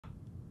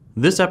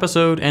This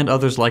episode and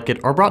others like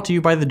it are brought to you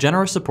by the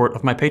generous support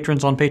of my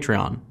patrons on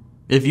Patreon.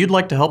 If you'd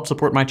like to help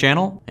support my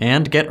channel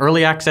and get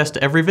early access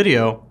to every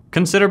video,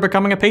 consider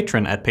becoming a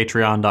patron at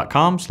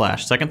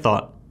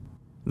patreon.com/secondthought.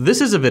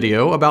 This is a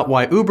video about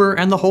why Uber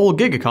and the whole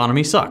gig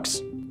economy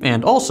sucks,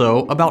 and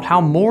also about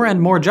how more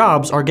and more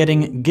jobs are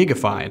getting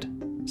gigified.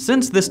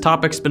 Since this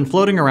topic's been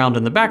floating around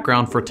in the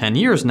background for 10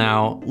 years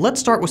now, let's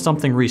start with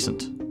something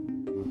recent.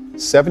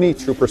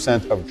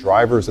 72% of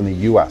drivers in the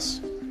US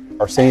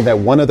are saying that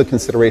one of the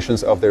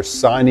considerations of their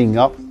signing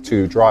up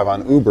to drive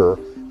on Uber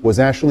was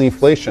actually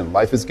inflation.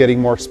 Life is getting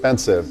more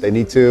expensive. They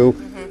need to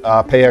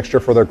pay extra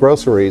for their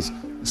groceries.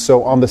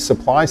 So on the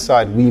supply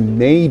side, we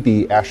may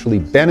be actually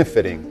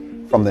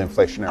benefiting from the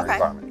inflationary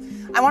environment.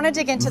 I want to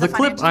dig into the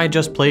clip I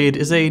just played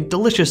is a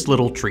delicious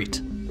little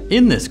treat.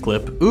 In this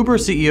clip, Uber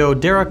CEO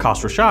Dara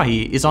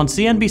Khosrowshahi is on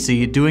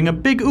CNBC doing a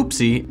big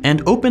oopsie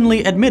and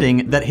openly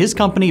admitting that his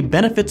company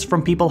benefits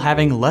from people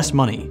having less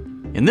money.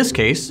 In this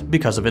case,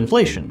 because of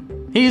inflation.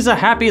 He's a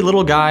happy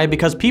little guy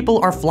because people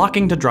are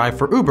flocking to drive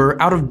for Uber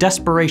out of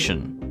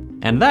desperation.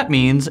 And that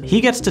means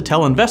he gets to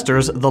tell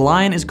investors the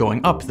line is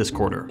going up this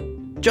quarter.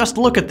 Just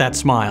look at that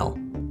smile.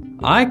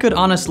 I could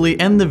honestly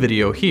end the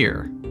video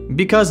here,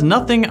 because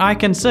nothing I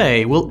can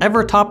say will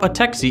ever top a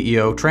tech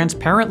CEO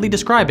transparently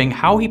describing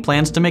how he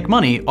plans to make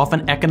money off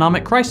an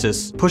economic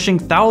crisis, pushing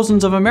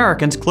thousands of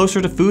Americans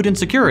closer to food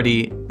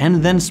insecurity,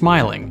 and then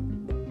smiling.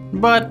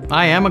 But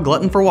I am a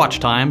glutton for watch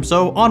time,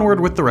 so onward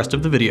with the rest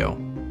of the video.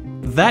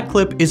 That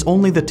clip is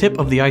only the tip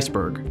of the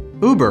iceberg.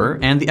 Uber,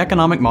 and the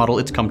economic model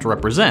it's come to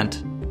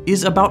represent,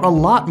 is about a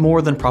lot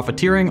more than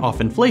profiteering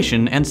off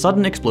inflation and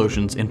sudden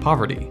explosions in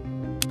poverty.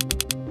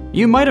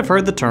 You might have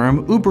heard the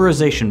term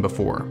Uberization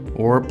before,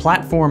 or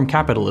platform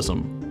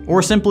capitalism,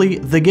 or simply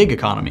the gig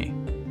economy.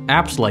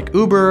 Apps like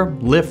Uber,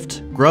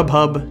 Lyft,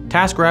 Grubhub,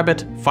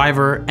 TaskRabbit,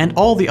 Fiverr, and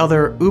all the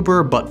other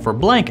Uber but for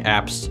blank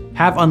apps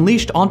have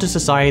unleashed onto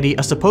society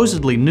a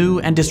supposedly new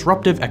and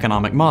disruptive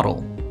economic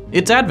model.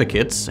 Its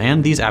advocates,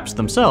 and these apps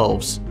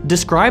themselves,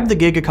 describe the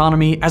gig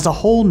economy as a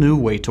whole new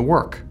way to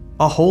work,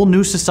 a whole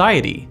new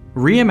society,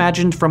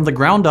 reimagined from the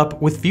ground up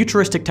with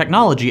futuristic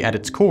technology at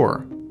its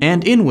core,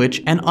 and in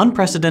which an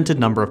unprecedented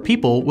number of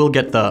people will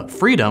get the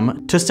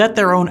freedom to set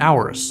their own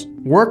hours,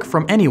 work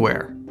from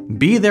anywhere,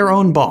 be their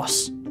own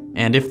boss,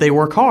 and if they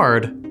work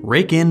hard,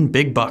 rake in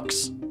big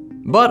bucks.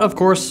 But of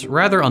course,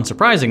 rather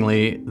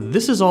unsurprisingly,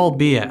 this is all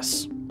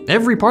BS.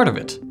 Every part of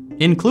it,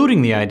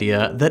 including the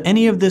idea that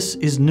any of this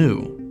is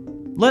new.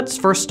 Let's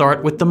first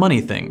start with the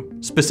money thing,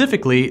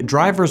 specifically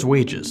drivers'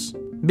 wages,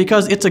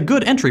 because it's a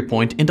good entry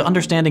point into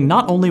understanding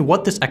not only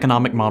what this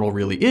economic model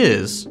really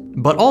is,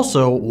 but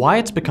also why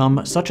it's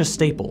become such a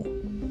staple.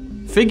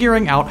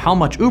 Figuring out how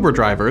much Uber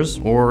drivers,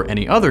 or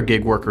any other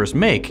gig workers,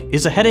 make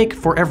is a headache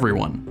for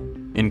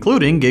everyone,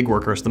 including gig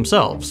workers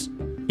themselves.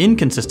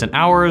 Inconsistent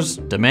hours,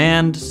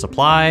 demand,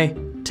 supply,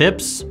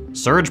 tips,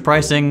 surge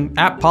pricing,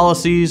 app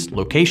policies,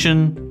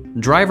 location,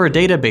 driver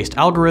data-based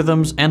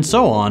algorithms, and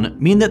so on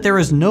mean that there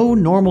is no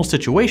normal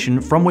situation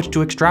from which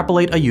to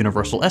extrapolate a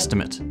universal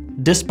estimate,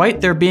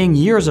 despite there being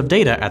years of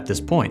data at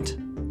this point.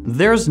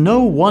 There's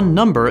no one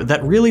number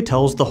that really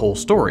tells the whole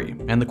story,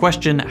 and the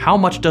question, how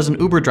much does an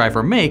Uber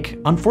driver make,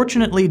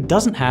 unfortunately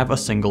doesn't have a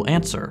single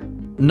answer.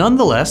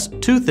 Nonetheless,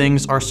 two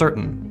things are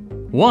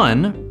certain.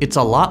 One, it's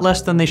a lot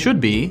less than they should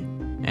be,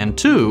 and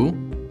two,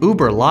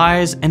 Uber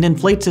lies and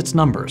inflates its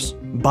numbers,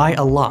 by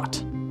a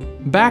lot.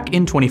 Back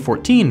in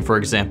 2014, for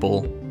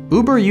example,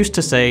 Uber used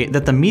to say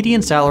that the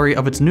median salary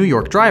of its New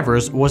York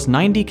drivers was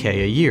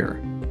 $90K a year.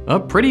 A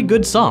pretty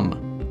good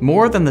sum,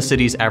 more than the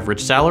city's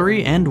average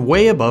salary and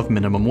way above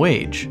minimum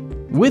wage.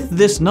 With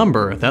this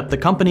number that the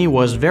company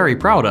was very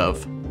proud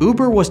of,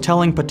 Uber was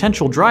telling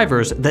potential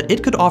drivers that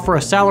it could offer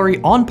a salary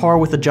on par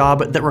with a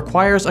job that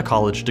requires a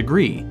college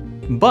degree,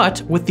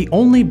 but with the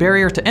only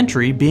barrier to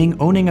entry being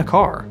owning a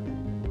car.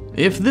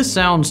 If this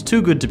sounds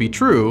too good to be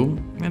true,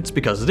 it's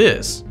because it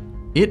is.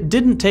 It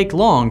didn't take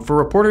long for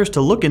reporters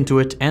to look into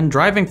it, and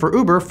driving for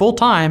Uber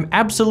full-time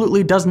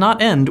absolutely does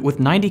not end with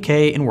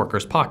 $90K in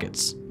workers'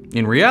 pockets.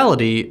 In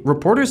reality,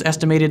 reporters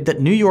estimated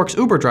that New York's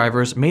Uber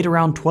drivers made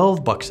around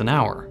 $12 an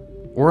hour,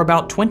 or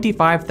about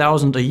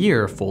 $25,000 a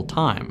year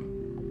full-time.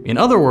 In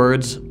other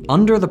words,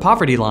 under the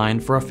poverty line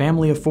for a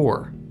family of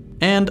four.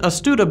 And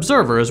astute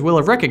observers will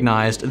have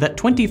recognized that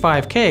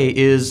 $25K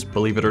is,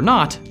 believe it or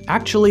not,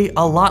 actually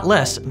a lot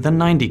less than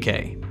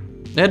 $90K.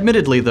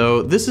 Admittedly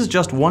though, this is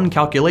just one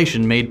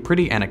calculation made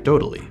pretty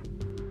anecdotally.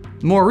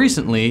 More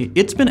recently,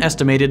 it's been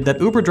estimated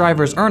that Uber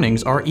drivers'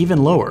 earnings are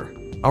even lower,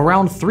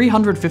 around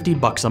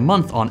 $350 a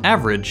month on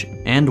average,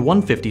 and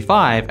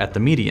 $155 at the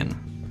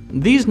median.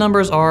 These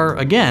numbers are,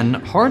 again,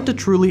 hard to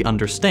truly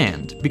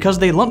understand, because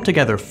they lump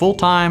together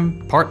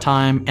full-time,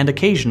 part-time, and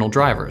occasional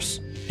drivers.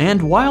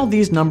 And while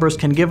these numbers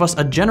can give us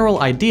a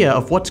general idea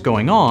of what's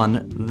going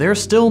on, there's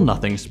still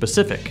nothing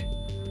specific.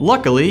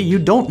 Luckily, you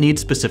don't need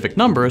specific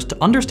numbers to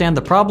understand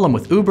the problem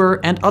with Uber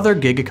and other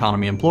gig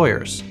economy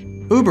employers.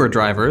 Uber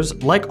drivers,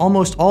 like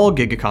almost all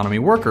gig economy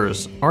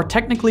workers, are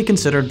technically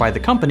considered by the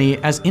company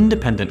as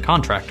independent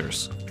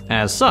contractors.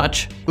 As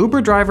such,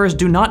 Uber drivers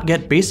do not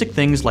get basic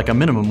things like a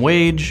minimum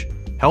wage,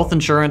 health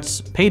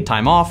insurance, paid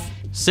time off,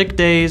 sick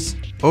days,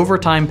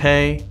 overtime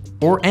pay,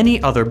 or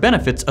any other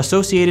benefits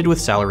associated with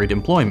salaried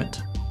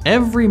employment.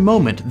 Every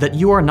moment that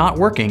you are not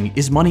working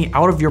is money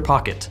out of your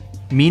pocket,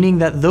 meaning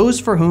that those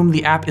for whom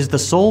the app is the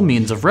sole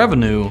means of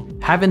revenue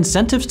have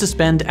incentives to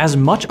spend as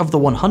much of the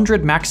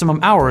 100 maximum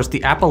hours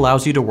the app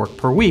allows you to work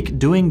per week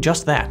doing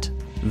just that.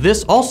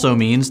 This also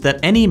means that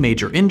any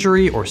major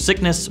injury or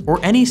sickness or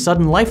any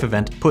sudden life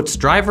event puts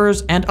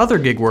drivers and other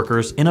gig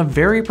workers in a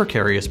very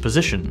precarious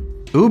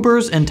position.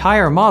 Uber's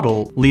entire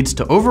model leads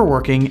to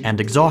overworking and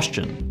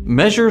exhaustion,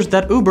 measures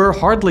that Uber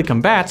hardly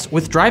combats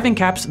with driving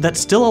caps that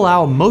still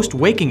allow most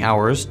waking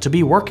hours to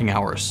be working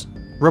hours.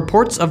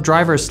 Reports of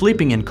drivers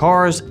sleeping in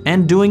cars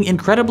and doing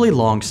incredibly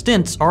long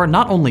stints are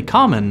not only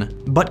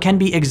common, but can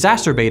be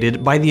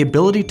exacerbated by the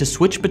ability to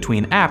switch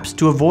between apps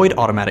to avoid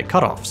automatic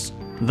cutoffs.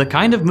 The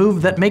kind of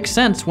move that makes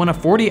sense when a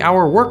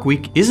 40-hour work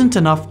week isn't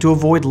enough to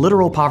avoid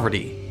literal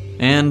poverty.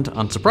 And,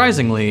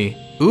 unsurprisingly,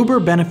 Uber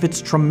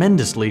benefits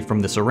tremendously from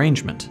this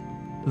arrangement.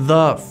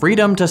 The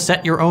freedom to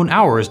set your own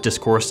hours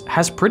discourse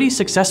has pretty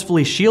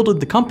successfully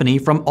shielded the company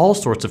from all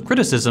sorts of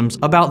criticisms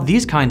about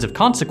these kinds of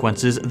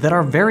consequences that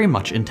are very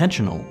much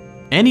intentional.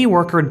 Any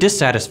worker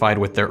dissatisfied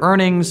with their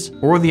earnings,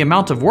 or the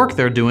amount of work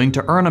they're doing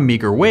to earn a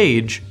meager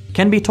wage,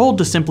 can be told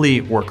to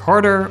simply work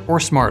harder or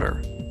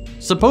smarter.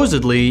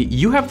 Supposedly,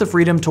 you have the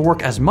freedom to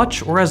work as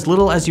much or as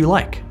little as you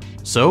like.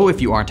 So if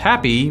you aren't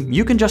happy,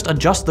 you can just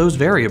adjust those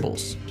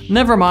variables.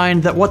 Never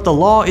mind that what the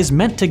law is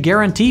meant to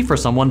guarantee for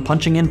someone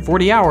punching in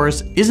 40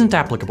 hours isn't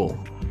applicable.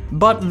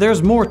 But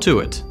there's more to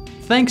it.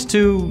 Thanks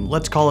to,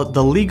 let's call it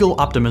the legal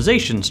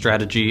optimization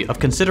strategy of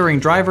considering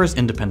drivers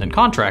independent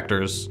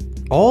contractors,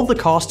 all the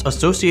costs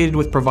associated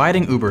with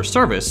providing Uber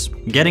service,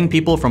 getting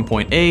people from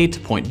point A to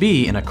point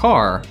B in a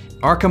car,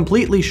 are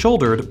completely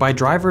shouldered by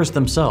drivers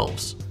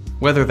themselves.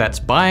 Whether that's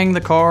buying the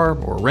car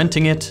or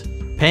renting it,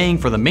 paying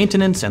for the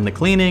maintenance and the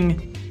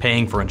cleaning,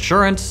 paying for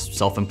insurance,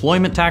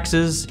 self-employment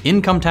taxes,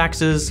 income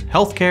taxes,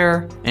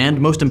 healthcare, and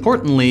most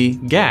importantly,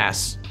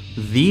 gas,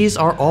 these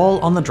are all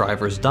on the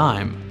driver's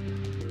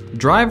dime.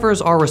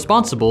 Drivers are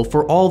responsible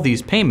for all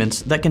these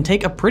payments that can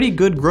take a pretty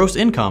good gross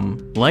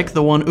income, like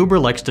the one Uber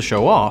likes to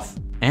show off,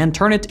 and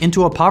turn it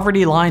into a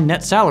poverty line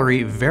net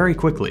salary very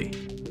quickly.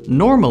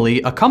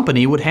 Normally, a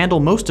company would handle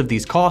most of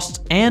these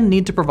costs and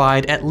need to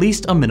provide at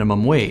least a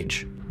minimum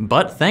wage.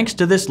 But thanks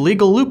to this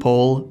legal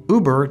loophole,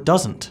 Uber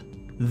doesn't.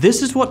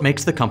 This is what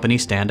makes the company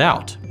stand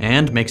out,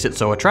 and makes it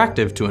so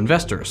attractive to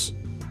investors.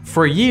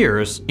 For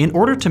years, in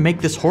order to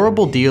make this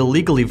horrible deal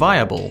legally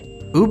viable,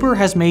 Uber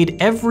has made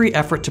every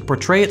effort to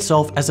portray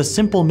itself as a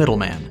simple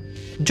middleman.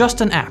 Just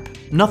an app,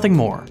 nothing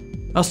more.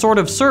 A sort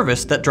of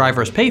service that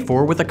drivers pay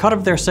for with a cut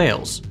of their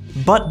sales,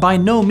 but by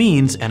no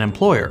means an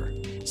employer.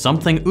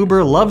 Something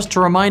Uber loves to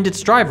remind its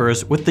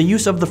drivers with the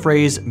use of the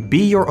phrase,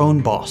 "be your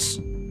own boss."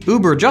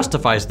 Uber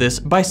justifies this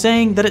by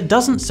saying that it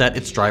doesn't set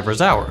its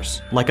drivers'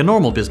 hours, like a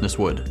normal business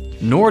would,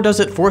 nor does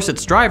it force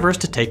its drivers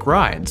to take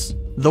rides,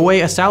 the way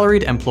a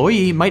salaried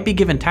employee might be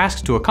given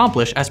tasks to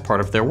accomplish as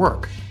part of their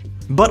work.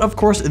 But of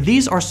course,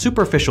 these are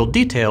superficial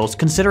details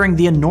considering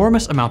the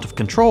enormous amount of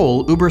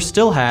control Uber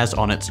still has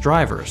on its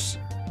drivers.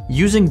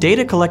 Using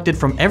data collected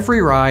from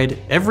every ride,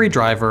 every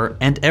driver,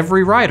 and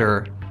every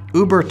rider,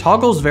 Uber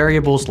toggles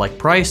variables like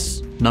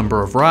price,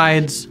 number of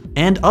rides,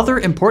 and other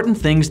important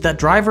things that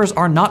drivers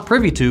are not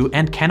privy to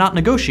and cannot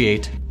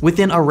negotiate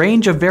within a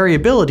range of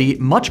variability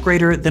much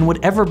greater than would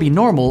ever be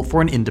normal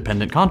for an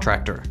independent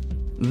contractor.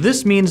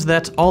 This means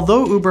that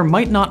although Uber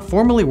might not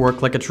formally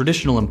work like a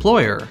traditional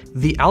employer,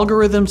 the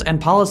algorithms and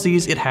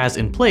policies it has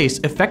in place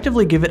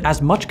effectively give it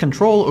as much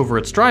control over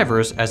its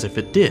drivers as if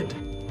it did.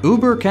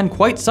 Uber can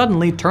quite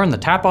suddenly turn the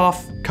tap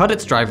off, cut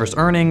its drivers'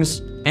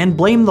 earnings, and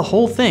blame the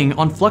whole thing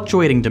on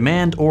fluctuating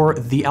demand or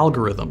the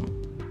algorithm.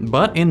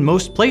 But in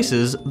most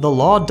places, the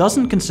law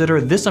doesn't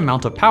consider this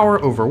amount of power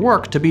over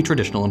work to be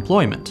traditional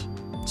employment.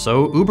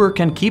 So Uber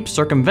can keep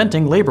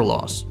circumventing labor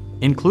laws,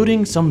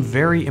 including some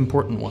very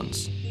important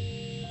ones.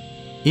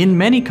 In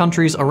many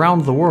countries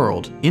around the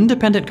world,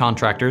 independent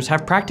contractors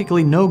have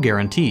practically no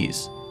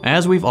guarantees,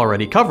 as we've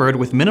already covered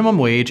with minimum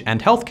wage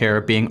and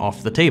healthcare being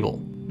off the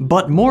table.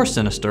 But more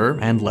sinister,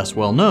 and less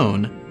well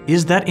known,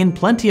 is that in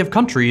plenty of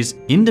countries,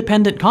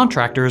 independent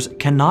contractors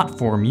cannot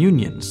form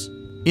unions.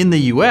 In the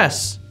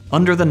US,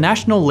 under the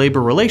National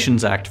Labor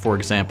Relations Act, for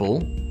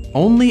example,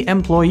 only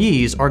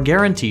employees are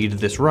guaranteed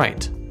this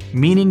right,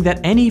 meaning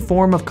that any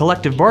form of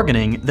collective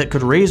bargaining that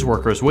could raise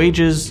workers'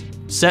 wages,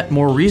 set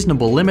more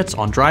reasonable limits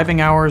on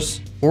driving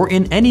hours, or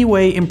in any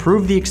way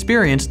improve the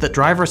experience that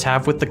drivers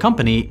have with the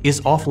company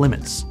is off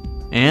limits.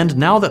 And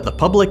now that the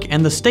public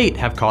and the state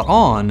have caught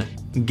on,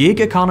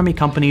 gig economy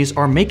companies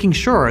are making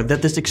sure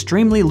that this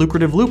extremely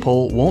lucrative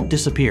loophole won't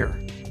disappear.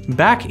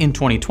 Back in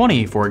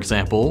 2020, for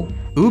example,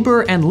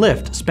 Uber and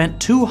Lyft spent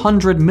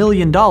 $200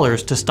 million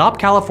to stop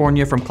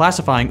California from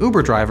classifying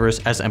Uber drivers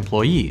as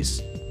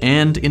employees.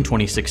 And in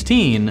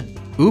 2016,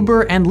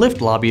 Uber and Lyft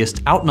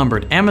lobbyists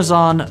outnumbered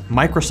Amazon,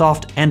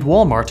 Microsoft, and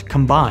Walmart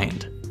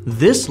combined.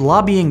 This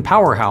lobbying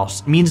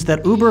powerhouse means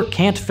that Uber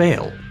can't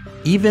fail,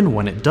 even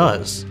when it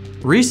does.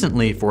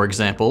 Recently, for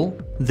example,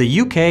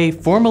 the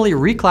UK formally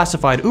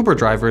reclassified Uber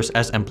drivers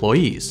as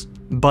employees,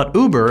 but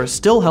Uber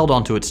still held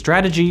onto its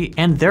strategy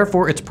and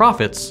therefore its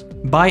profits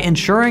by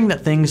ensuring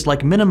that things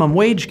like minimum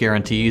wage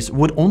guarantees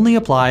would only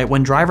apply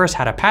when drivers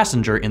had a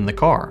passenger in the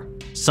car.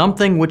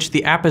 Something which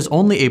the app is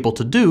only able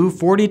to do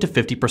 40 to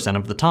 50%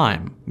 of the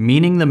time,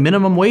 meaning the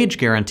minimum wage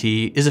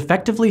guarantee is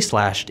effectively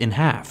slashed in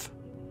half.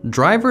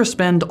 Drivers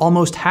spend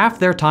almost half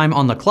their time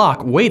on the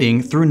clock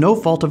waiting through no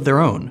fault of their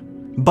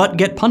own, but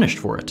get punished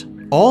for it.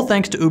 All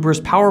thanks to Uber's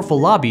powerful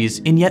lobbies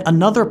in yet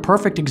another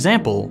perfect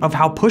example of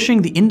how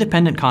pushing the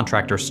independent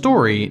contractor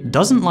story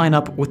doesn't line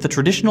up with the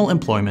traditional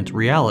employment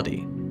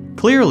reality.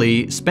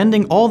 Clearly,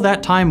 spending all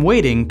that time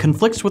waiting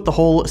conflicts with the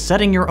whole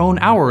setting your own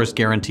hours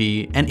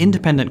guarantee an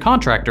independent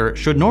contractor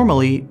should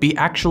normally be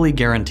actually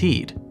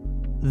guaranteed.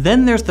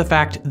 Then there's the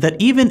fact that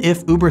even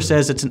if Uber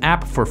says it's an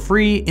app for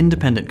free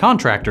independent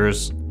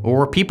contractors,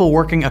 or people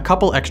working a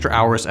couple extra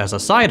hours as a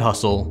side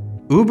hustle,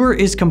 Uber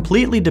is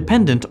completely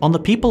dependent on the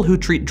people who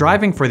treat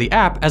driving for the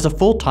app as a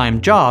full-time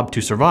job to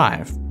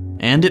survive.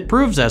 And it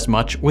proves as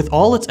much with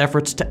all its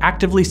efforts to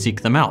actively seek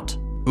them out.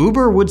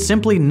 Uber would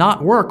simply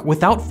not work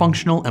without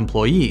functional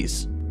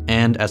employees.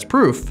 And as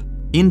proof,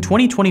 in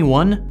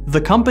 2021,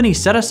 the company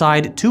set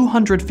aside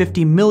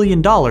 $250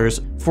 million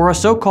for a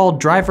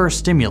so-called driver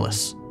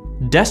stimulus,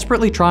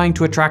 desperately trying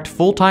to attract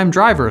full-time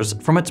drivers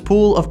from its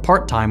pool of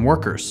part-time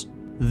workers.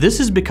 This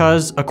is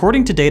because,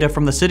 according to data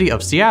from the city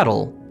of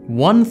Seattle,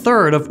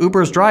 1/3 of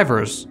Uber's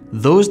drivers,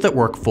 those that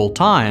work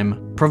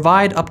full-time,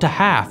 provide up to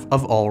half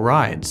of all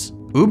rides.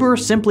 Uber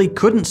simply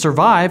couldn't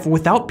survive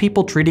without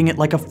people treating it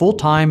like a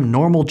full-time,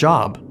 normal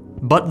job.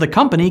 But the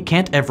company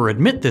can't ever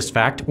admit this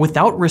fact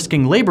without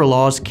risking labor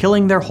laws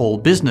killing their whole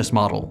business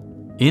model.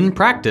 In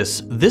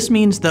practice, this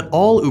means that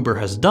all Uber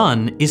has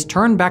done is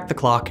turn back the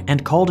clock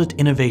and called it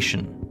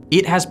innovation.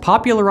 It has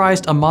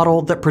popularized a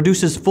model that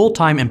produces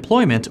full-time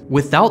employment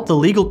without the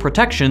legal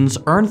protections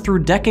earned through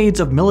decades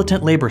of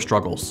militant labor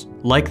struggles,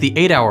 like the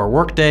 8-hour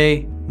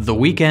workday, the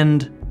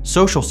weekend,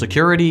 Social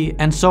Security,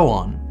 and so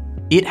on.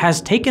 It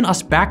has taken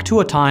us back to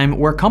a time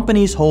where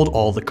companies hold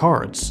all the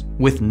cards,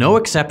 with no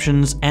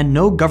exceptions and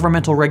no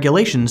governmental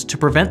regulations to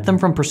prevent them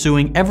from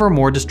pursuing ever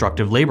more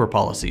destructive labor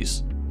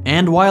policies.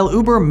 And while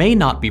Uber may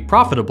not be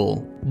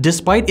profitable,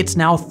 despite its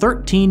now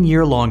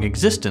 13-year-long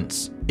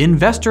existence,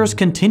 investors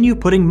continue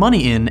putting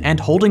money in and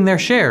holding their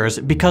shares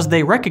because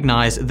they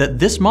recognize that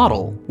this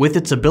model, with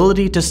its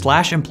ability to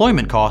slash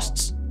employment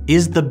costs,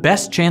 is the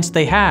best chance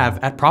they have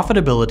at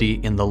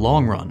profitability in the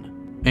long run.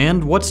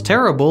 And what's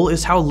terrible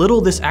is how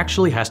little this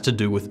actually has to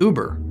do with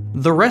Uber.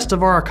 The rest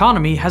of our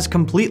economy has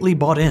completely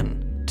bought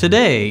in.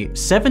 Today,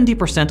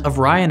 70% of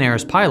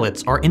Ryanair's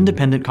pilots are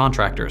independent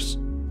contractors,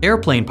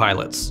 airplane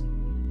pilots.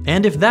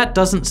 And if that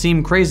doesn't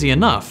seem crazy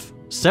enough,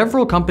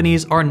 several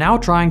companies are now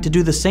trying to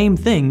do the same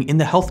thing in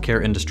the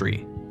healthcare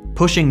industry,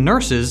 pushing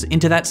nurses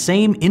into that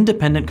same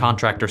independent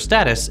contractor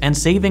status and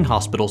saving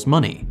hospitals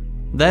money.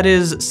 That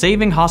is,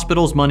 saving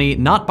hospitals money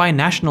not by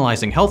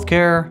nationalizing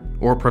healthcare,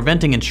 or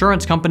preventing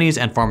insurance companies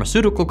and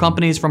pharmaceutical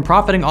companies from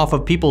profiting off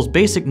of people's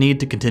basic need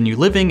to continue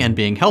living and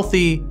being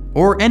healthy,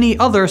 or any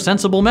other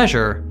sensible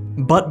measure,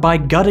 but by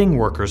gutting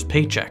workers'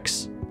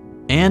 paychecks.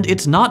 And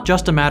it's not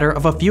just a matter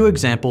of a few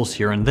examples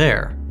here and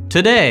there.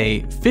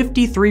 Today,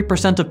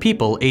 53% of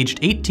people aged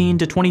 18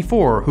 to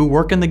 24 who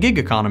work in the gig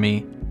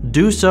economy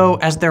do so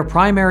as their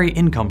primary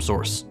income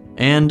source.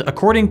 And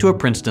according to a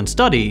Princeton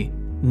study,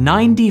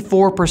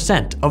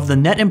 94% of the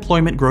net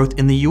employment growth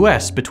in the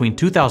US between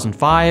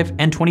 2005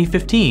 and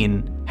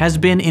 2015 has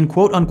been in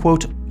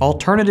quote-unquote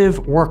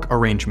alternative work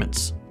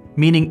arrangements,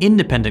 meaning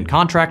independent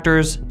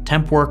contractors,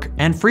 temp work,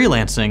 and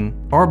freelancing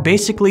are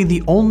basically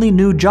the only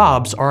new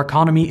jobs our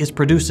economy is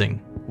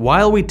producing.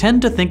 While we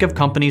tend to think of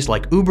companies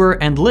like Uber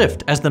and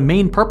Lyft as the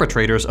main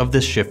perpetrators of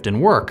this shift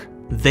in work,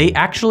 they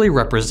actually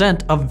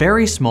represent a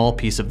very small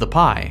piece of the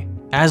pie,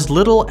 as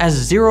little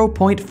as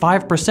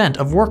 0.5%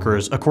 of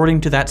workers according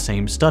to that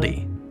same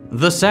study.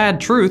 The sad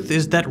truth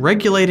is that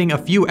regulating a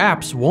few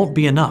apps won't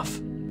be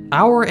enough.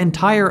 Our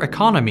entire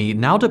economy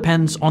now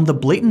depends on the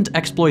blatant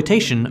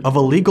exploitation of a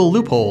legal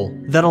loophole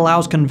that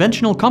allows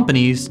conventional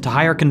companies to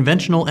hire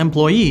conventional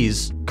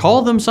employees,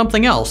 call them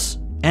something else,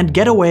 and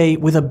get away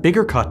with a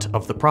bigger cut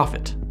of the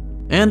profit.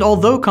 And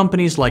although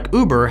companies like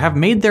Uber have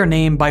made their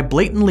name by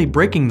blatantly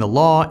breaking the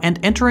law and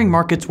entering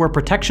markets where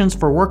protections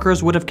for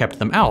workers would have kept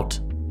them out,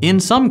 in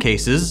some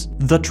cases,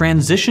 the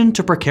transition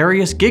to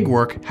precarious gig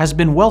work has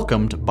been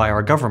welcomed by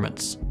our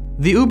governments.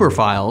 The Uber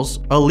files,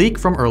 a leak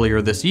from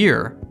earlier this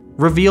year,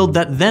 revealed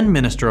that then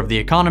Minister of the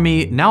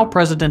Economy, now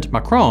President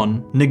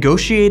Macron,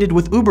 negotiated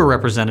with Uber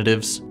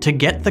representatives to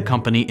get the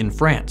company in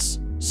France,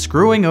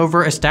 screwing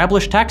over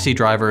established taxi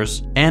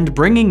drivers and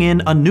bringing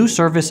in a new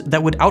service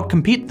that would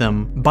outcompete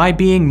them by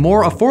being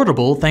more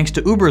affordable thanks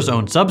to Uber's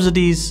own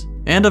subsidies,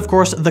 and of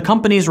course the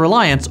company's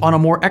reliance on a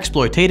more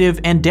exploitative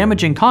and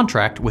damaging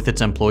contract with its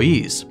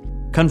employees.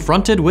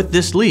 Confronted with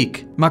this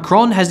leak,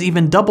 Macron has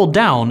even doubled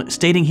down,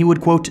 stating he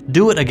would, quote,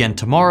 do it again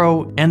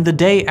tomorrow and the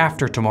day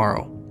after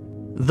tomorrow.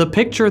 The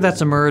picture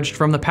that's emerged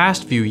from the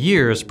past few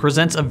years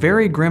presents a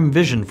very grim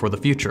vision for the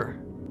future.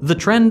 The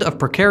trend of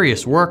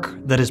precarious work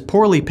that is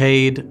poorly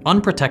paid,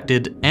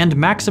 unprotected, and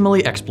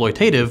maximally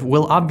exploitative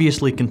will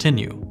obviously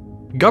continue.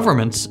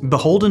 Governments,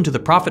 beholden to the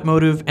profit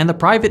motive and the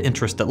private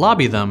interest that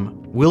lobby them,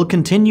 will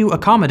continue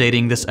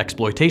accommodating this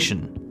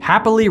exploitation,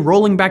 happily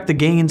rolling back the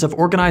gains of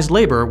organized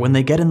labor when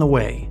they get in the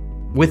way.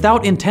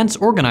 Without intense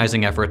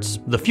organizing efforts,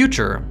 the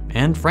future,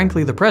 and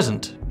frankly the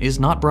present, is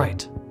not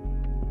bright.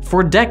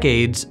 For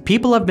decades,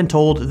 people have been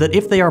told that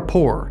if they are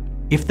poor,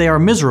 if they are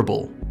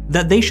miserable,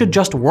 that they should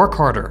just work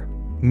harder,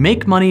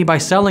 make money by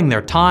selling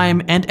their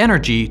time and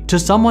energy to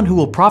someone who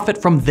will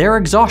profit from their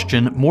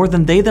exhaustion more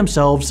than they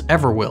themselves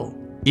ever will.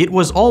 It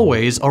was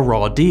always a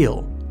raw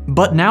deal.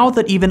 But now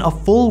that even a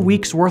full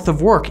week's worth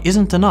of work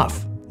isn't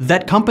enough,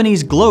 that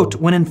companies gloat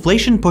when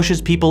inflation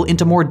pushes people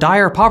into more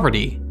dire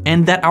poverty,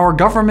 and that our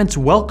governments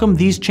welcome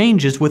these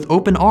changes with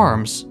open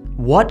arms,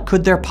 what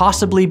could there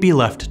possibly be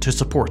left to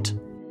support?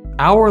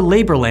 Our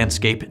labor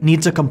landscape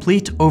needs a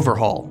complete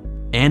overhaul,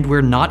 and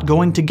we're not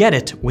going to get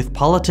it with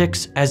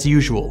politics as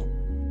usual.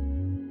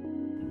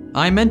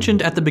 I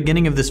mentioned at the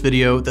beginning of this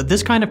video that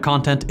this kind of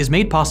content is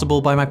made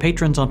possible by my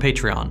patrons on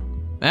Patreon.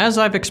 As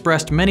I've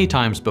expressed many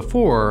times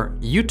before,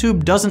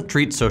 YouTube doesn't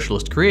treat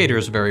socialist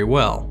creators very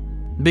well.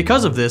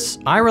 Because of this,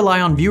 I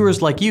rely on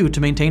viewers like you to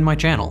maintain my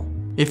channel.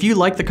 If you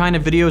like the kind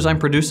of videos I'm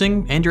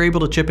producing and you're able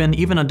to chip in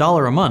even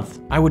 $1 a month,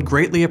 I would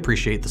greatly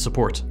appreciate the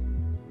support.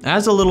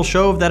 As a little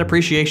show of that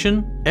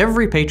appreciation,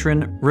 every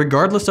patron,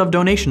 regardless of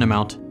donation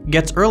amount,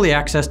 gets early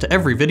access to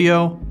every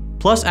video,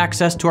 plus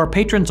access to our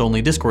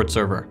patrons-only Discord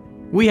server.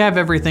 We have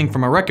everything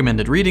from a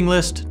recommended reading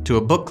list, to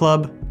a book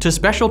club, to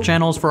special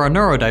channels for our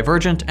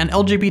neurodivergent and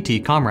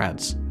LGBT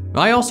comrades.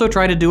 I also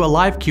try to do a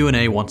live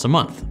Q&A once a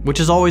month, which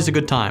is always a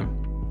good time.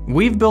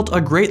 We've built a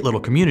great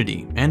little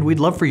community, and we'd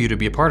love for you to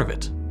be a part of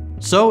it.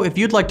 So if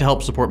you'd like to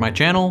help support my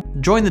channel,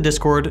 join the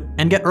Discord,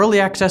 and get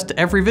early access to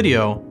every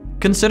video,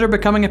 consider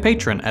becoming a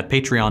patron at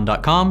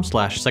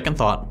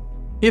patreon.com/secondthought.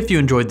 If you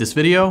enjoyed this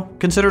video,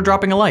 consider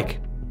dropping a like.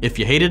 If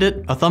you hated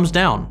it, a thumbs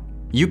down.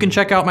 You can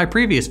check out my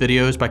previous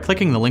videos by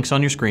clicking the links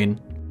on your screen.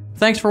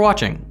 Thanks for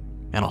watching,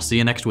 and I'll see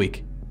you next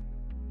week.